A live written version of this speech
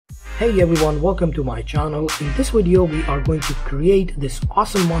Hey everyone, welcome to my channel. In this video we are going to create this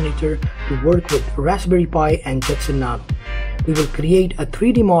awesome monitor to work with Raspberry Pi and Jetson Nano. We will create a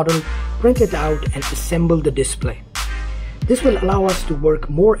 3D model, print it out and assemble the display. This will allow us to work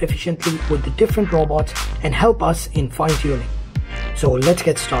more efficiently with the different robots and help us in fine-tuning. So let's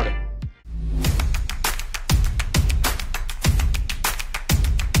get started.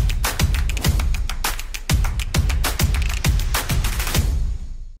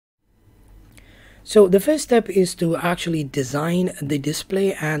 So the first step is to actually design the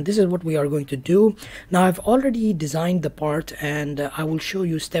display, and this is what we are going to do. Now I've already designed the part and I will show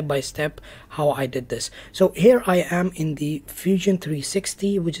you step by step how I did this. So here I am in the Fusion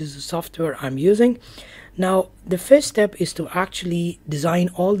 360, which is the software I'm using. Now the first step is to actually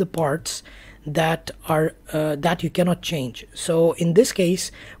design all the parts that are that you cannot change. So in this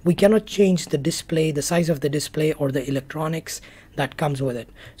case we cannot change the display, the size of the display or the electronics that comes with it.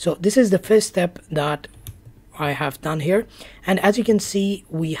 So this is the first step that I have done here, and as you can see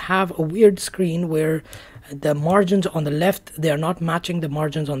we have a weird screen where the margins on the left, they are not matching the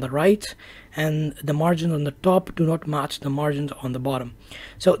margins on the right, and the margins on the top do not match the margins on the bottom.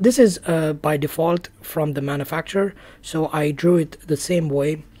 So this is by default from the manufacturer, so I drew it the same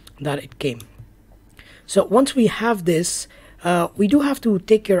way that it came. So once we have this, we do have to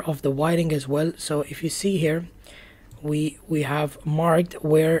take care of the wiring as well. So if you see here, we have marked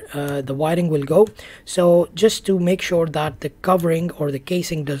where the wiring will go, so just to make sure that the covering or the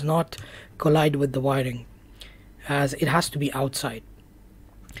casing does not collide with the wiring, as it has to be outside.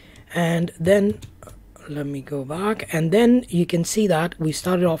 And then let me go back, and then you can see that we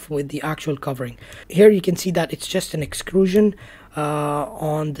started off with the actual covering. Here you can see that it's just an extrusion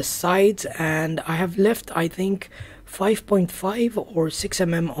on the sides, and I have left I think 5.5 or 6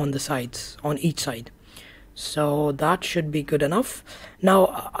 mm on the sides, on each side. So that should be good enough.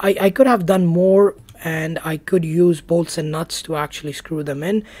 Now I could have done more, and I could use bolts and nuts to actually screw them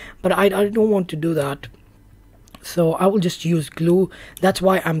in, but I don't want to do that, so I will just use glue. That's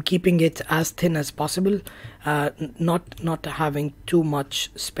why I'm keeping it as thin as possible, not having too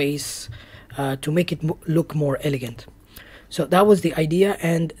much space to make it look more elegant. So that was the idea,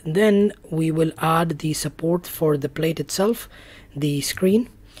 and then we will add the support for the plate itself, the screen.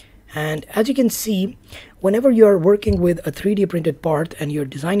 And as you can see, whenever you're working with a 3D printed part and you're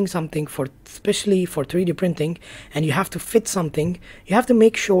designing something for, especially for 3D printing, and you have to fit something, you have to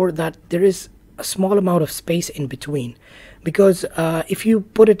make sure that there is a small amount of space in between, because if you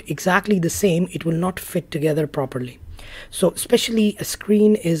put it exactly the same, it will not fit together properly. So especially a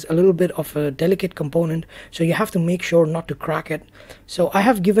screen is a little bit of a delicate component, so you have to make sure not to crack it. So I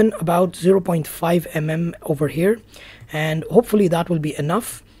have given about 0.5 mm over here, and hopefully that will be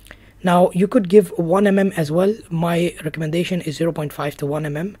enough. Now you could give 1 mm as well. My recommendation is 0.5 to 1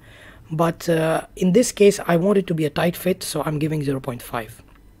 mm, but in this case I want it to be a tight fit, so I'm giving 0.5.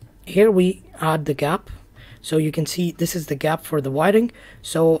 Here we add the gap, so you can see this is the gap for the wiring.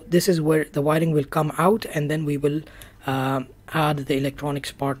 So this is where the wiring will come out, and then we will add the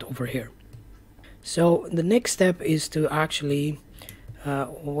electronics part over here. So the next step is to actually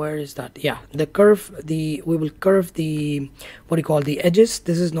where is that? Yeah, the curve, we will curve the, what do you call, the edges.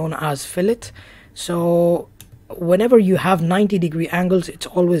 This is known as fillet. So whenever you have 90-degree angles, it's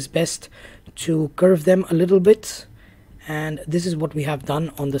always best to curve them a little bit, and this is what we have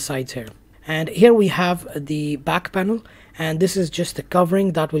done on the sides here. And here we have the back panel, and this is just the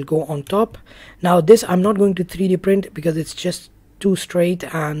covering that will go on top. Now this I'm not going to 3D print because it's just too straight,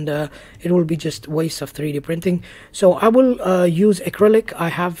 and it will be just waste of 3D printing. So I will use acrylic. I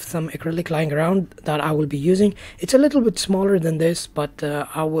have some acrylic lying around that I will be using. It's a little bit smaller than this, but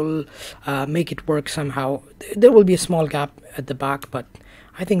I will make it work somehow. There will be a small gap at the back, but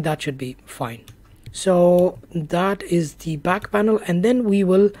I think that should be fine. So that is the back panel, and then we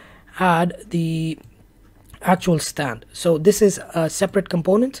will add the actual stand. So this is a separate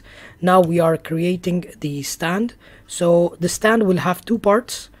component. Now we are creating the stand. So the stand will have two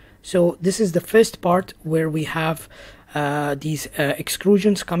parts. So this is the first part where we have these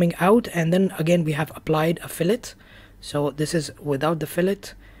extrusions coming out, and then again we have applied a fillet. So this is without the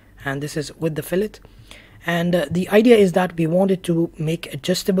fillet, and this is with the fillet. And the idea is that we want it to make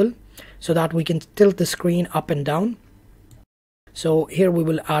adjustable so that we can tilt the screen up and down. So here we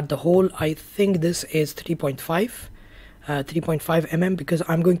will add the hole. I think this is 3.5 mm, because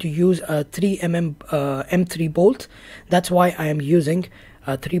I'm going to use a 3 mm M3 bolt. That's why I am using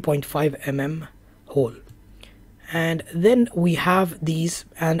a 3.5 mm hole. And then we have these,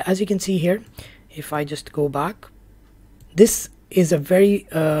 and as you can see here, if I just go back, this is a very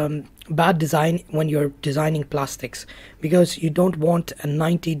bad design when you're designing plastics, because you don't want a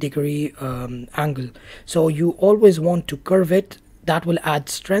 90-degree angle. So you always want to curve it. That will add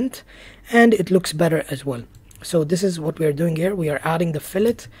strength and it looks better as well. So this is what we are doing here. We are adding the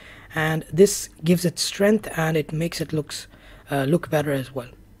fillet, and this gives it strength and it makes it look better as well.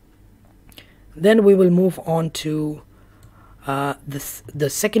 Then we will move on to the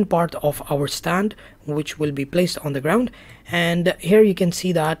second part of our stand, which will be placed on the ground. And here you can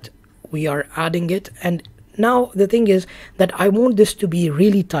see that we are adding it. And now the thing is that I want this to be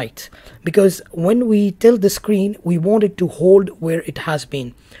really tight, because when we tilt the screen we want it to hold where it has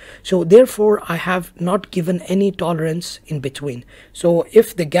been. So therefore I have not given any tolerance in between. So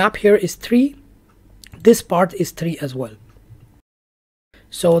if the gap here is 3, this part is 3 as well,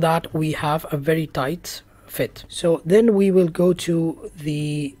 so that we have a very tight fit. So then we will go to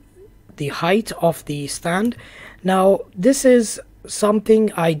the height of the stand. Now this is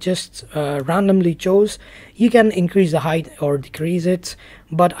something I just randomly chose. You can increase the height or decrease it,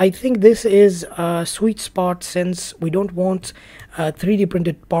 but I think this is a sweet spot, since we don't want a 3D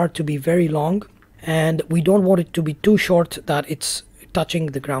printed part to be very long and we don't want it to be too short that it's touching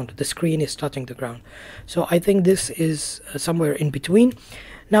the ground, the screen is touching the ground. So I think this is somewhere in between.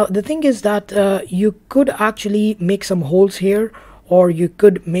 Now the thing is that you could actually make some holes here, or you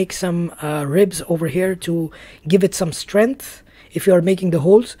could make some ribs over here to give it some strength if you are making the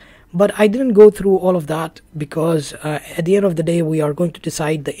holes. But I didn't go through all of that, because at the end of the day we are going to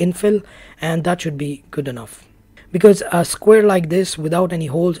decide the infill, and that should be good enough. Because a square like this without any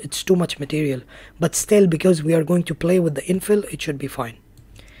holes, it's too much material, but still, because we are going to play with the infill, it should be fine.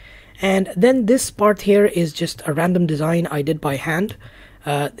 And then this part here is just a random design I did by hand.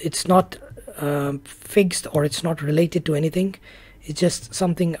 It's not fixed, or it's not related to anything. It's just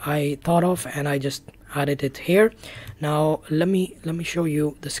something I thought of and I just added it here. Now let me show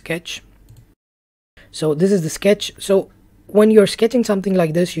you the sketch. So this is the sketch. So when you're sketching something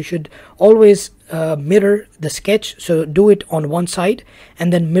like this, you should always mirror the sketch. So do it on one side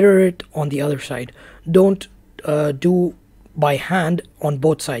and then mirror it on the other side. Don't do by hand on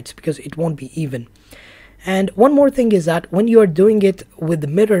both sides, because it won't be even. And one more thing is that when you are doing it with the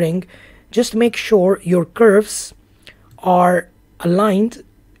mirroring, just make sure your curves are aligned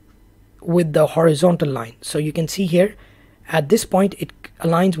with the horizontal line. So you can see here at this point it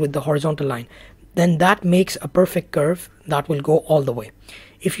aligns with the horizontal line. Then that makes a perfect curve that will go all the way.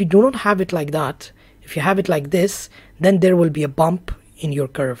 If you do not have it like that, if you have it like this, then there will be a bump in your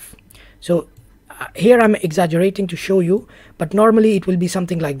curve. So here I'm exaggerating to show you, but normally it will be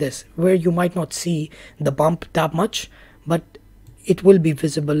something like this, where you might not see the bump that much, but it will be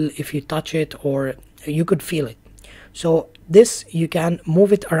visible if you touch it, or you could feel it. So this, you can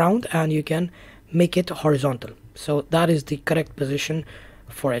move it around and you can make it horizontal. So that is the correct position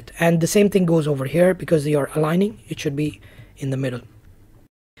for it. And the same thing goes over here, because they are aligning, it should be in the middle.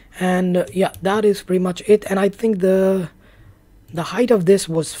 And yeah, that is pretty much it. And I think the height of this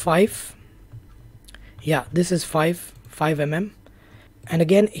was 5. Yeah, this is 5 mm. And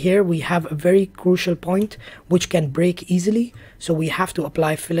again, here we have a very crucial point which can break easily, so we have to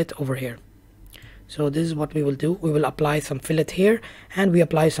apply fillet over here. So this is what we will do. We will apply some fillet here, and we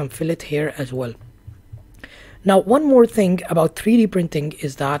apply some fillet here as well. Now one more thing about 3D printing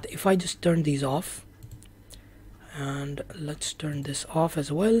is that if I just turn these off, and let's turn this off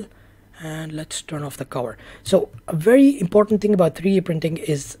as well, and let's turn off the cover. So a very important thing about 3D printing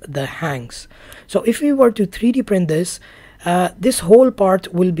is the hangs. So if we were to 3D print this, this whole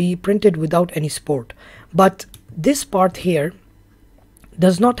part will be printed without any support, but this part here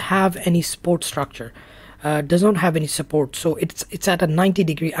does not have any support structure, does not have any support. So it's at a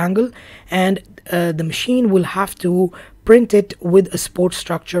 90-degree angle, and the machine will have to print it with a support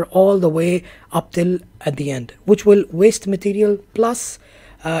structure all the way up till at the end, which will waste material, plus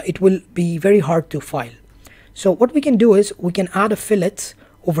it will be very hard to file. So what we can do is we can add a fillet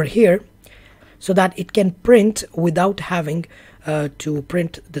over here so that it can print without having to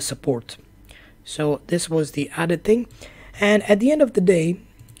print the support. So this was the added thing. And at the end of the day,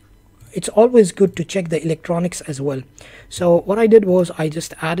 it's always good to check the electronics as well. So what I did was I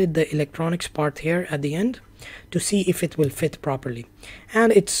just added the electronics part here at the end to see if it will fit properly,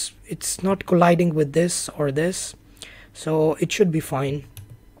 and it's not colliding with this or this, so it should be fine.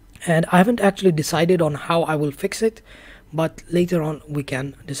 And I haven't actually decided on how I will fix it, but later on we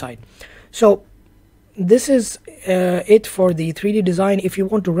can decide. So this is it for the 3D design. If you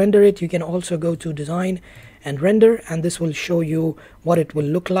want to render it, you can also go to design and render, and this will show you what it will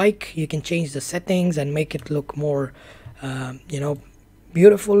look like. You can change the settings and make it look more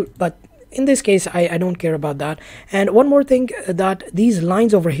beautiful, but in this case I don't care about that. And one more thing, that these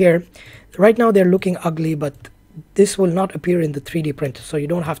lines over here right now they're looking ugly, but this will not appear in the 3D printer, so you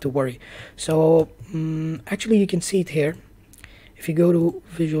don't have to worry. So actually you can see it here. If you go to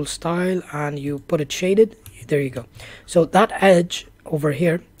visual style and you put it shaded, there you go. So that edge over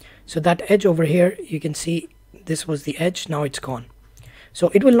here, you can see this was the edge, now it's gone.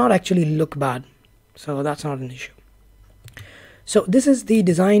 So it will not actually look bad, so that's not an issue. So this is the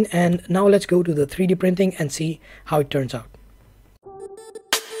design, and now let's go to the 3D printing and see how it turns out.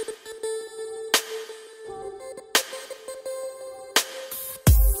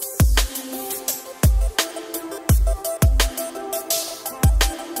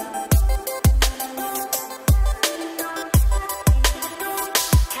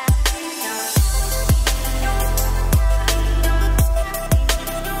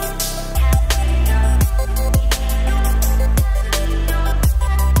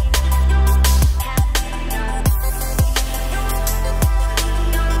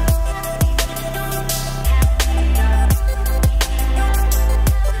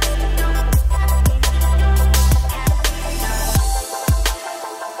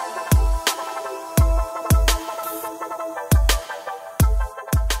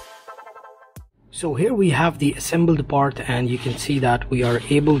 So here we have the assembled part, and you can see that we are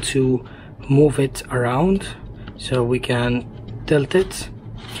able to move it around, so we can tilt it.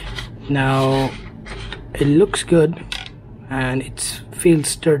 Now it looks good and it feels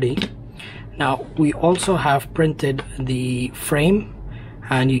sturdy. Now we also have printed the frame,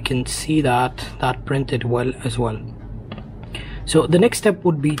 and you can see that printed well as well. So the next step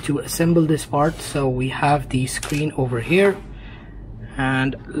would be to assemble this part. So we have the screen over here,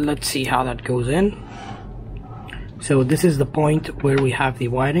 and let's see how that goes in. So this is the point where we have the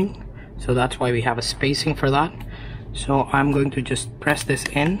wiring, so that's why we have a spacing for that. So I'm going to just press this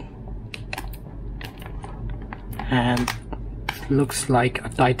in, and it looks like a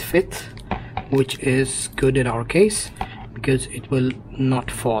tight fit, which is good in our case because it will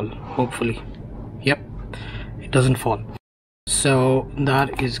not fall, hopefully. Yep, it doesn't fall. So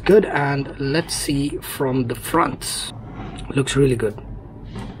that is good, and let's see from the front. Looks really good.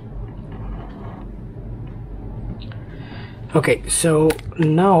 Okay, so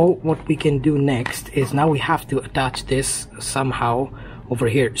now what we can do next is, now we have to attach this somehow over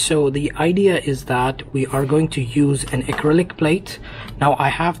here. So the idea is that we are going to use an acrylic plate. Now I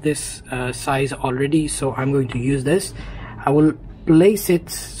have this size already, so I'm going to use this. I will place it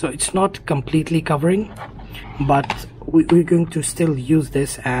so it's not completely covering, but we're going to still use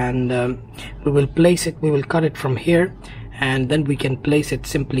this, and we will place it, we will cut it from here, and then we can place it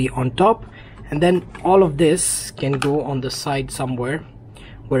simply on top, and then all of this can go on the side somewhere,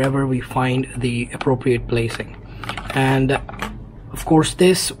 wherever we find the appropriate placing. And of course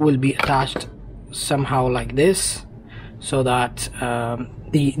this will be attached somehow like this, so that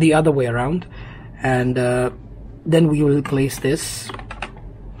the other way around, and then we will place this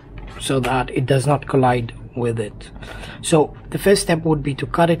so that it does not collide with it. So the first step would be to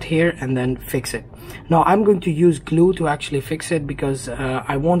cut it here and then fix it. Now I'm going to use glue to actually fix it, because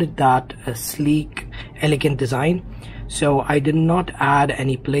I wanted that a sleek, elegant design. So I did not add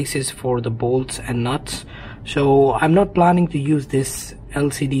any places for the bolts and nuts, so I'm not planning to use this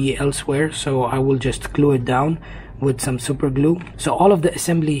LCD elsewhere, so I will just glue it down with some super glue. So all of the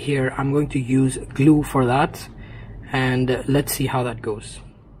assembly here, I'm going to use glue for that, and let's see how that goes.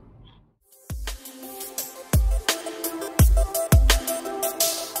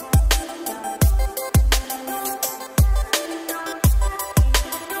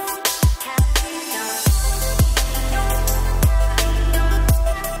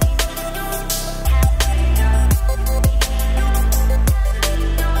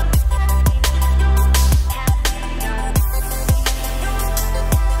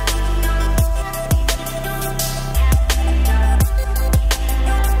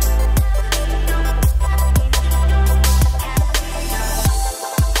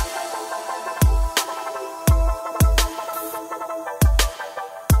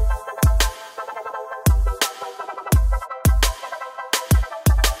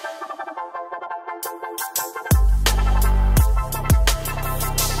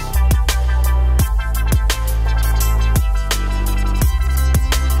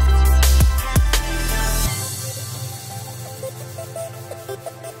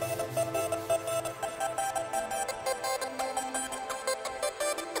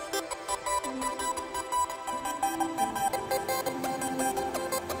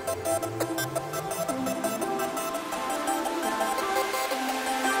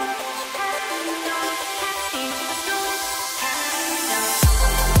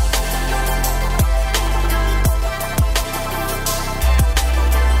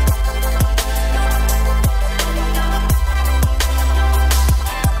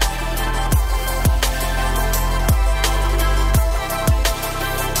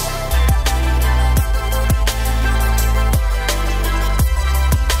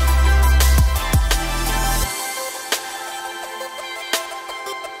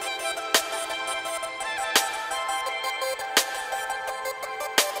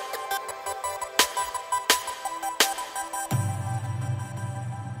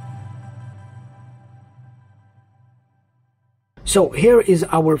 So here is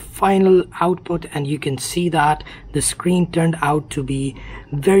our final output, and you can see that the screen turned out to be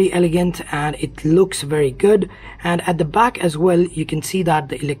very elegant and it looks very good. And at the back as well, you can see that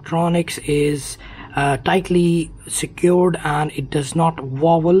the electronics is tightly secured and it does not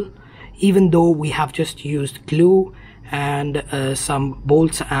wobble, even though we have just used glue and some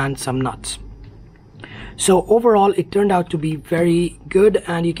bolts and some nuts. So overall it turned out to be very good,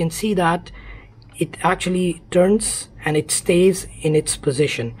 and you can see that it actually turns and it stays in its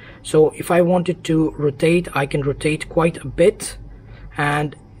position. So if I wanted to rotate, I can rotate quite a bit,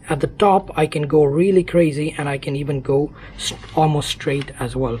 and at the top I can go really crazy, and I can even go almost straight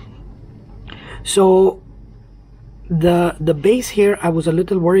as well. So the base here I was a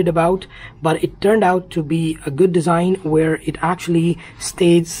little worried about, but it turned out to be a good design where it actually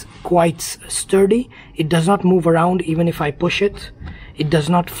stays quite sturdy. It does not move around even if I push it. It does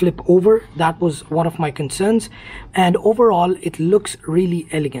not flip over. That was one of my concerns, and overall it looks really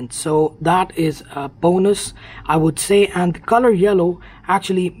elegant. So that is a bonus, I would say, and the color yellow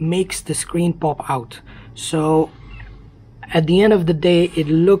actually makes the screen pop out. So at the end of the day, it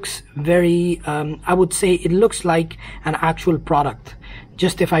looks very, I would say it looks like an actual product.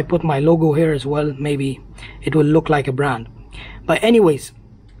 Just if I put my logo here as well, maybe it will look like a brand. But anyways,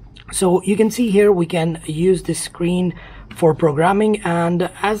 so you can see here we can use this screen for programming, and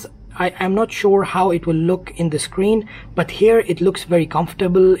as I'm not sure how it will look in the screen, but here it looks very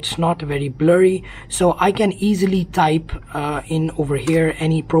comfortable. It's not very blurry, so I can easily type in over here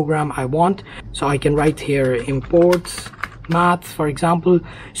any program I want. So I can write here import math, for example.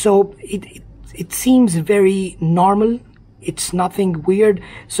 So it seems very normal. It's nothing weird.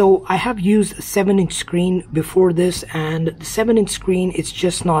 So I have used a 7-inch screen before this, and the 7-inch screen is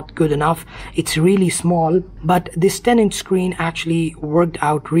just not good enough. It's really small, but this 10-inch screen actually worked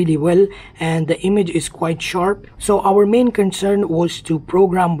out really well, and the image is quite sharp. So our main concern was to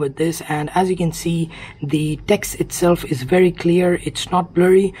program with this, and as you can see, the text itself is very clear. It's not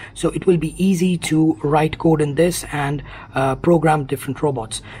blurry, so it will be easy to write code in this and program different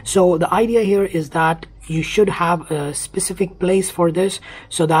robots. So the idea here is that you should have a specific place for this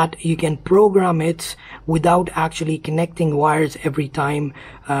so that you can program it without actually connecting wires every time.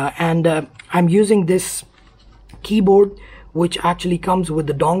 I'm using this keyboard which actually comes with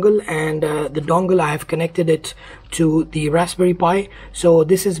the dongle, and the dongle I have connected it to the Raspberry Pi. So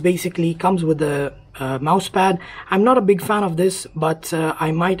this is basically comes with the mouse pad. I'm not a big fan of this, but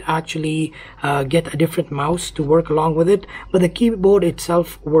I might actually get a different mouse to work along with it, but the keyboard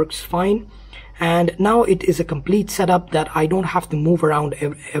itself works fine. And now it is a complete setup that I don't have to move around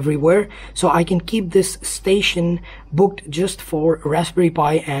everywhere. So I can keep this station booked just for Raspberry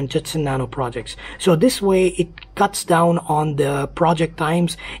Pi and Jetson Nano projects. So this way it cuts down on the project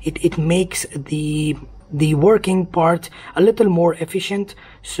times. It makes the working part a little more efficient.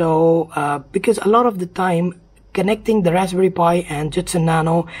 So because a lot of the time connecting the Raspberry Pi and Jetson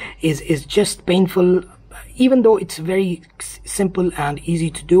Nano is just painful. Even though it's very simple and easy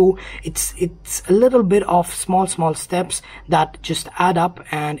to do, it's a little bit of small steps that just add up,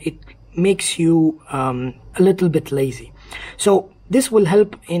 and it makes you a little bit lazy. So this will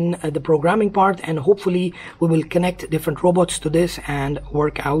help in the programming part, and hopefully we will connect different robots to this and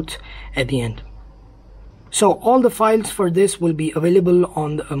work out at the end. So all the files for this will be available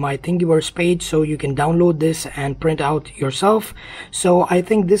on my Thingiverse page, so you can download this and print out yourself. So I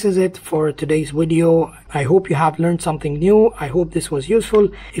think this is it for today's video. I hope you have learned something new. I hope this was useful.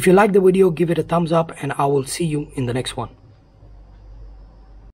 If you like the video, give it a thumbs up, and I will see you in the next one.